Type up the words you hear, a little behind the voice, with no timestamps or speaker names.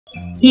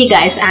Hey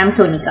guys, I'm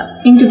Sonika.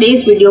 In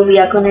today's video, we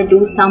are gonna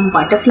do some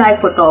butterfly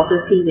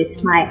photography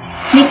with my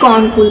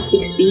Nikon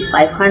Coolpix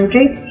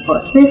B500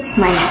 versus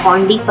my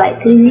Nikon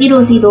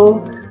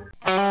D5300.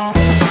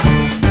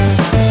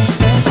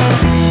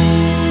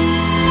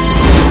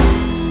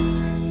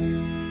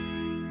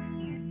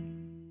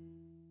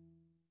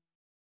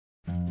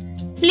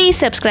 Please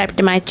subscribe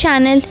to my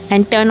channel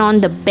and turn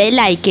on the bell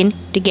icon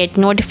to get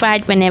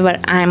notified whenever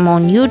I am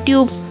on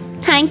YouTube.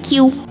 Thank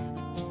you.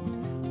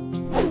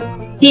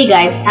 Hey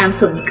guys, I'm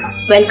Sonika.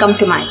 Welcome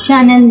to my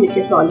channel, which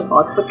is all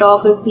about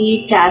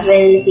photography,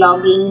 travel,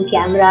 vlogging,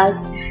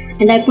 cameras,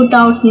 and I put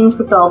out new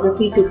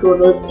photography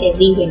tutorials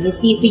every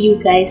Wednesday for you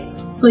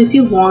guys. So if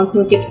you want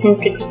new tips and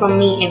tricks from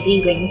me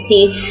every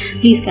Wednesday,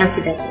 please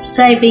consider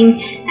subscribing.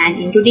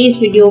 And in today's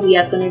video, we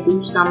are going to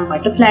do some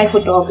butterfly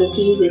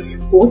photography with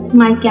both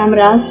my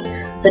cameras,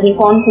 the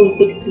Nikon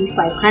Coolpix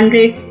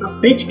B500, a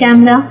bridge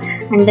camera,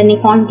 and the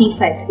Nikon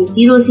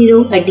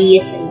D5300, a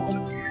DSLR.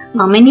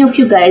 Many of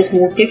you guys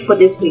voted for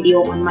this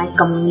video on my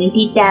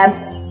community tab,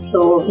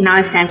 so now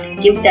it's time to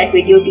give that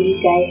video to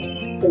you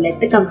guys. So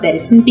let the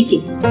comparison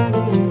begin.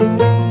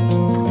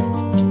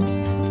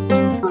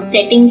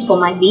 Settings for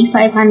my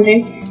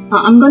B500.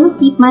 I'm going to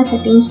keep my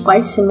settings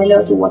quite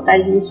similar to what I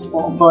use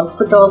for bird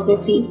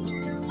photography.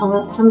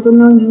 I'm going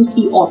to use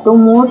the auto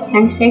mode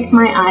and set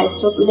my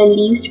ISO to the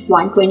least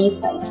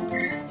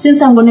 125.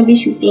 Since I'm going to be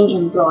shooting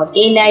in broad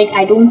daylight,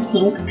 I don't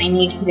think I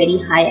need very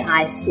high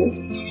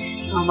ISO.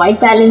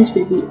 White balance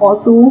will be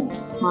auto,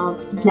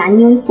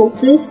 manual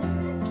focus,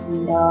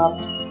 and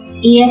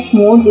AF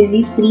mode will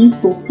be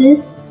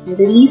pre-focus, and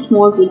release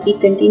mode will be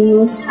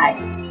continuous high,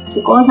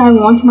 because I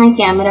want my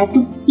camera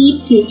to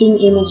keep taking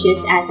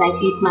images as I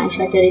keep my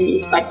shutter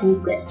release button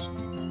pressed.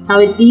 Now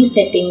with these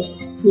settings,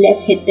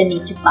 let's hit the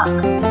nature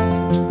park.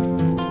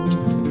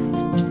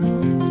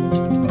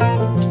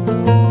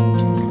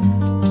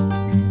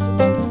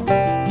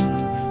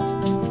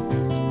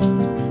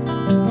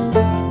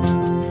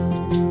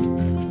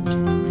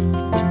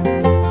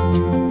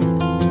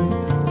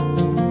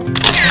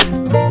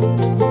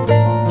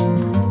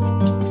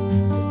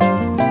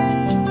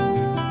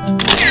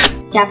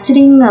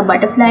 Capturing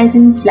butterflies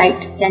in flight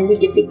can be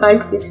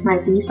difficult with my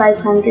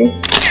B500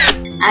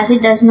 as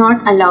it does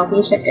not allow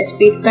me shutter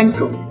speed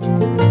control.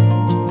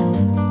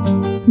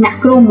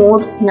 Macro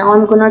mode. Now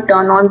I'm gonna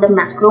turn on the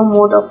macro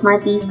mode of my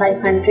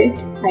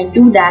B500. I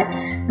do that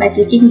by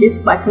clicking this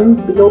button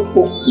below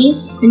OK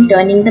and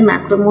turning the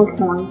macro mode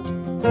on.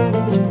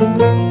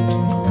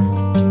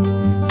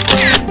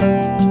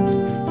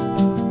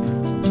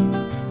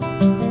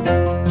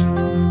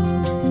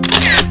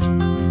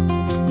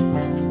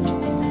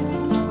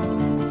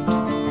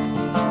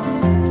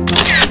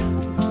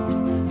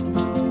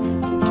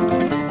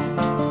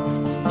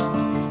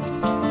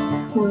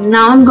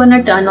 Now I'm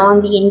gonna turn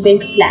on the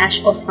inbuilt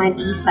flash of my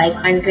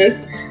B500.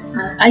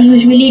 I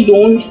usually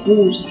don't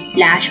use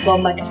flash for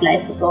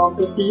butterfly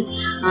photography,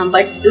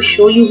 but to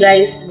show you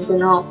guys, I'm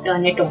gonna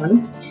turn it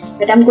on.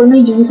 But I'm gonna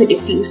use a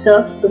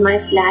diffuser to my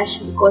flash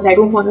because I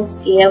don't want to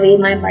scare away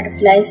my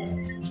butterflies.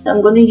 So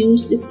I'm gonna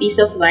use this piece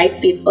of white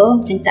paper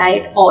and tie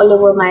it all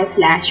over my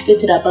flash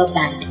with rubber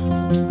bands.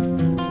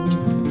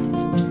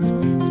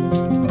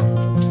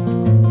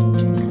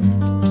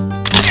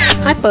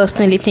 I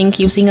personally think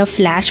using a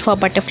flash for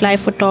butterfly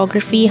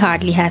photography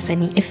hardly has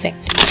any effect.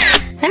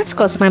 That's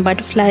cause my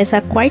butterflies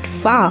are quite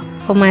far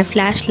for my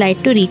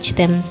flashlight to reach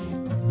them.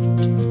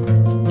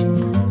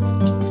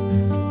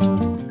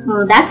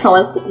 That's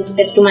all with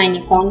respect to my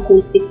Nikon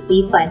Coolpix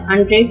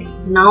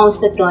B500. Now is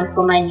the turn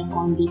for my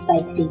Nikon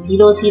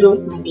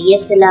D5300, my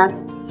DSLR.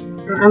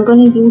 I'm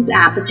going to use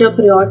aperture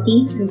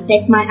priority and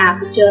set my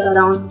aperture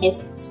around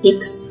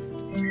f6.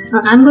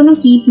 I'm going to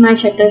keep my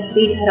shutter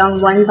speed around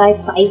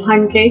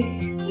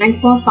 1/500, and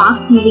for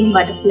fast moving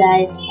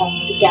butterflies or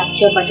to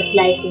capture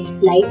butterflies in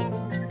flight,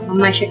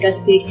 my shutter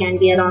speed can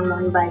be around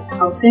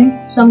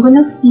 1/1000. So I'm going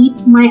to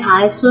keep my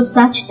ISO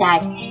such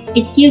that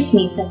it gives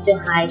me such a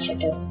high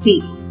shutter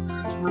speed.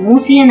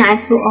 Mostly an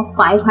ISO of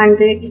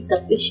 500 is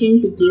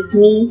sufficient to give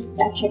me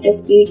that shutter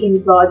speed in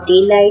broad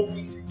daylight,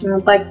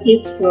 but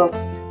if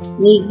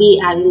need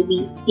be, I will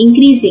be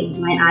increasing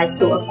my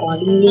ISO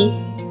accordingly.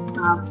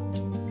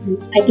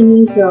 I can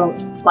use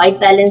white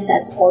balance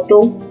as auto,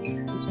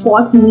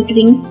 spot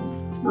metering.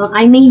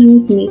 I may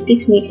use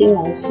matrix metering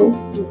also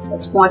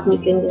if spot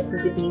metering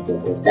doesn't give me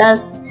good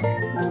results.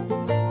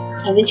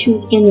 I will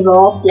shoot in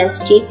RAW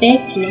plus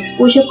JPEG, and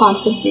exposure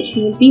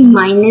compensation will be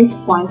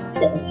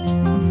 -0.7.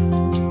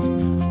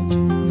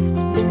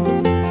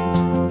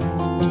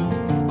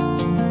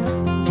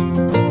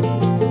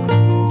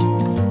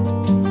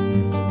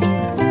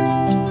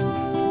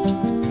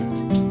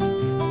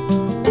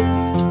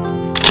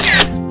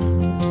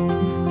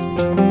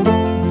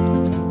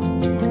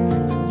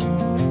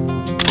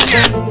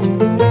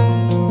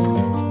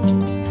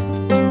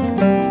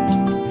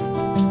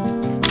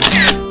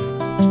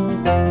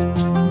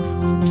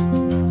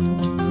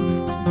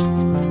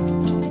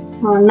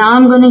 Now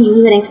I'm going to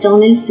use an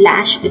external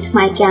flash with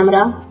my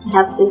camera. I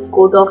have this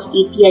Godox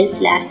DPI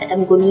flash that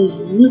I'm going to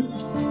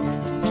use.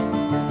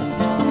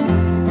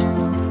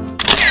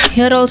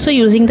 Here also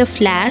using the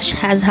flash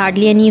has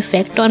hardly any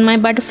effect on my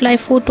butterfly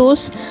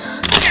photos.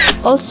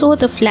 Also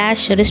the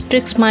flash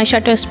restricts my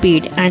shutter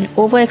speed and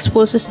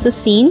overexposes the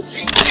scene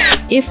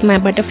if my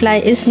butterfly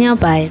is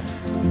nearby.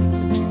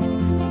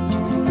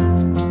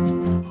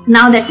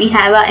 Now that we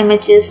have our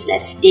images,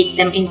 let's take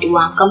them into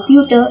our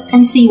computer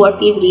and see what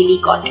we've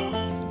really got.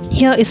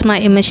 Here is my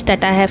image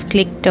that I have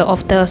clicked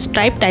of the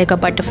striped tiger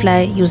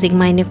butterfly using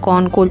my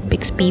Nikon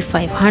Coolpix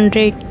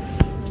B500.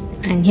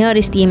 And here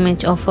is the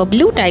image of a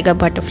blue tiger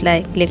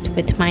butterfly clicked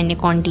with my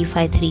Nikon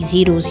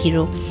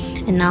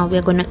D5300. And now we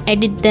are going to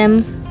edit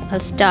them. I'll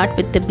start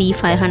with the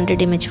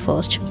B500 image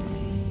first.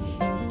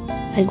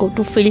 I'll go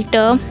to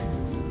filter,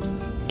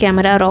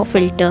 camera raw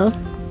filter.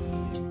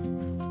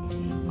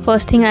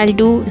 First thing I'll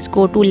do is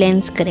go to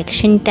lens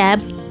correction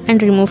tab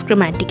and remove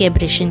chromatic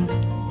aberration.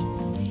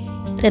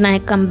 Then I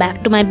come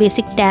back to my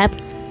basic tab,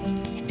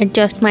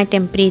 adjust my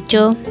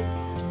temperature,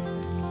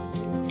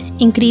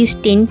 increase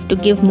tint to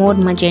give more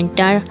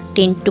magenta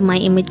tint to my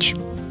image.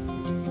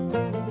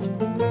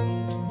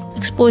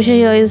 Exposure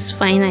here is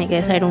fine, I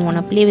guess. I don't want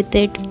to play with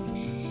it.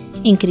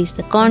 Increase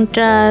the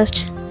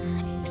contrast,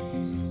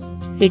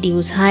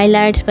 reduce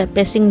highlights by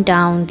pressing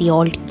down the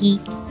Alt key,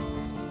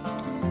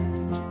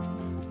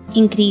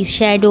 increase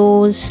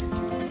shadows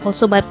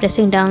also by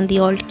pressing down the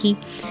Alt key.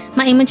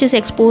 My image is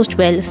exposed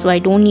well, so I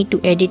don't need to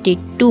edit it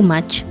too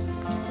much.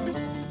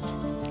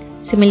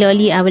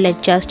 Similarly, I will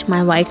adjust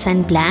my whites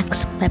and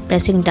blacks by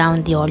pressing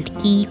down the Alt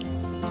key,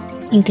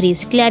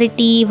 increase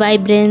clarity,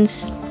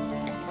 vibrance.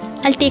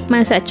 I'll take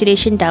my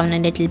saturation down a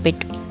little bit.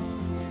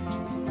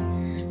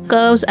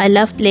 Curves, I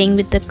love playing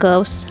with the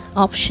curves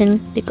option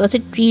because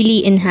it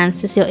really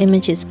enhances your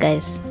images,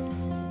 guys.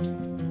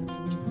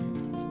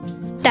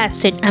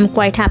 That's it. I'm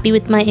quite happy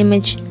with my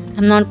image.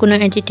 I'm not going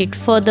to edit it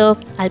further.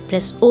 I'll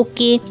press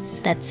OK.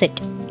 That's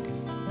it.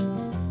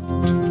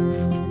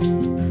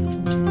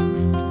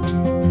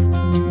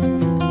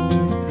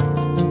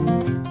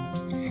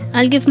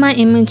 I'll give my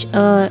image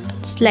a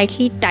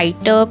slightly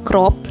tighter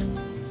crop.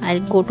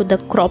 I'll go to the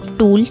crop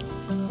tool.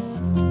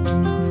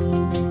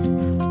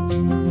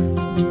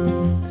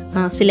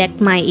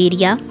 Select my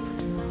area.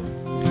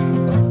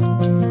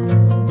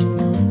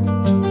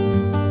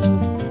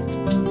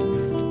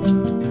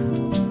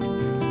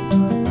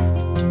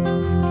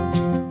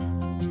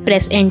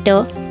 Press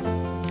enter,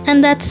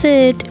 and that's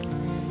it.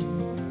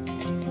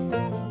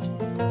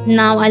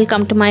 Now I'll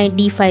come to my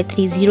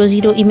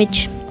D5300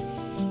 image.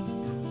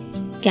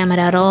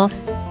 Camera raw.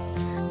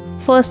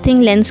 First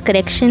thing, lens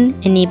correction.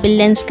 Enable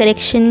lens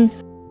correction.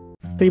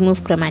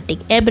 Remove chromatic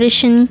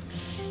aberration.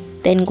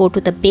 Then go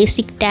to the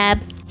basic tab.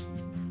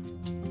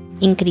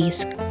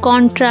 Increase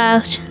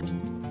contrast.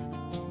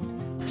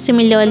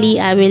 Similarly,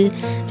 I will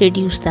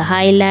reduce the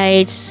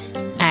highlights,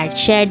 add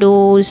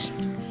shadows,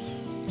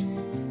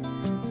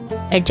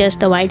 adjust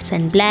the whites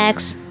and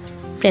blacks,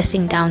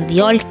 pressing down the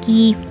Alt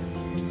key,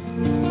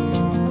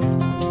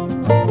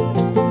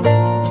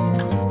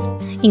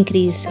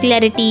 increase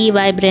clarity,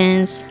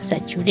 vibrance,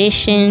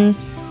 saturation.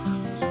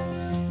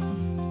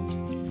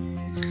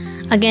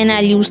 Again,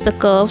 I'll use the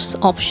curves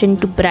option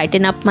to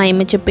brighten up my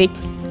image a bit.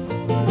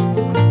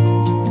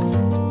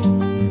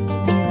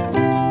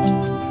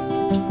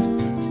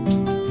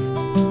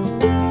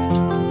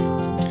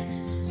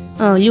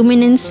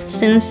 Luminance,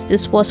 since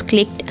this was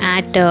clicked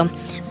at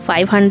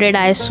 500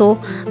 ISO,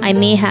 I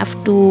may have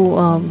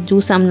to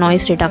do some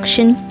noise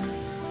reduction.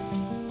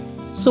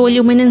 So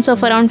luminance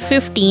of around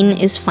 15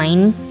 is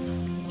fine.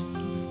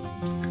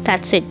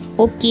 That's it.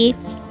 Okay.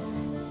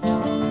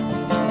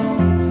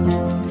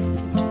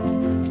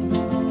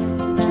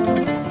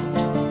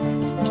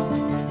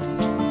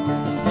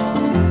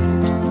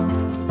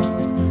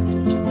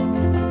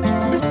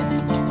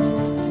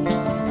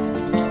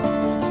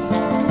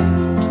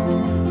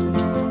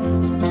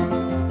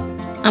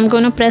 I'm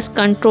going to press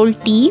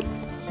Ctrl T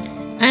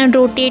and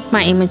rotate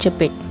my image a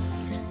bit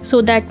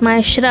so that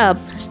my shrub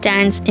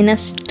stands in a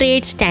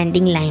straight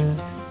standing line.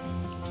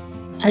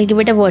 I'll give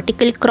it a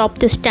vertical crop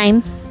this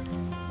time.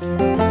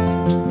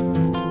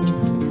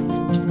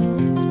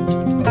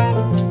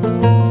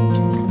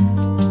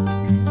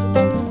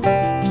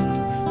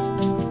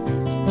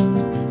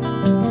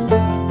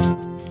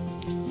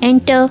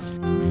 Enter.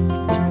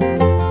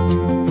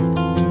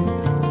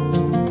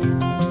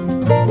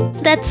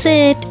 That's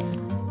it.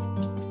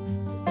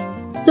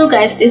 So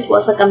guys, this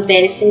was a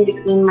comparison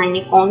between my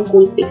Nikon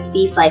Coolpix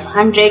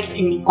B500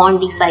 and Nikon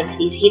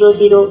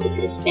D5300 with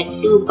respect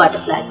to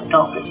butterfly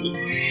photography.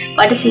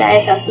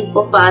 Butterflies are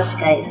super fast,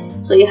 guys,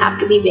 so you have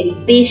to be very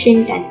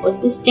patient and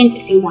persistent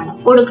if you want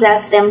to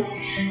photograph them.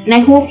 And I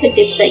hope the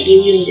tips I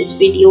gave you in this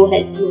video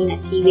help you in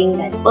achieving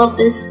that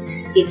purpose.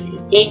 If they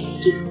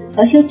did, give me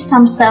a huge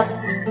thumbs up.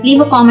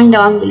 Leave a comment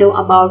down below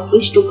about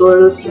which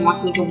tutorials you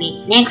want me to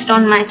make next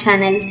on my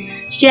channel.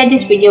 Share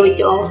this video with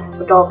your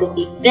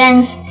photography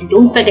friends and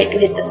don't forget to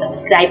hit the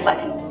subscribe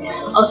button.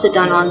 Also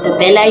turn on the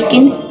bell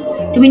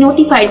icon to be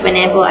notified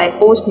whenever I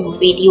post new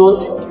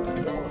videos.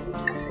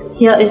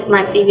 here is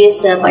my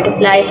previous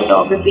butterfly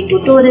photography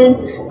tutorial.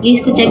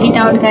 Please go check it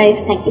out,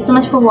 guys. Thank you so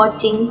much for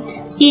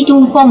watching. Stay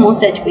tuned for more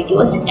such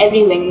videos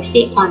every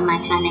Wednesday on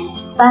my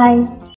channel. Bye.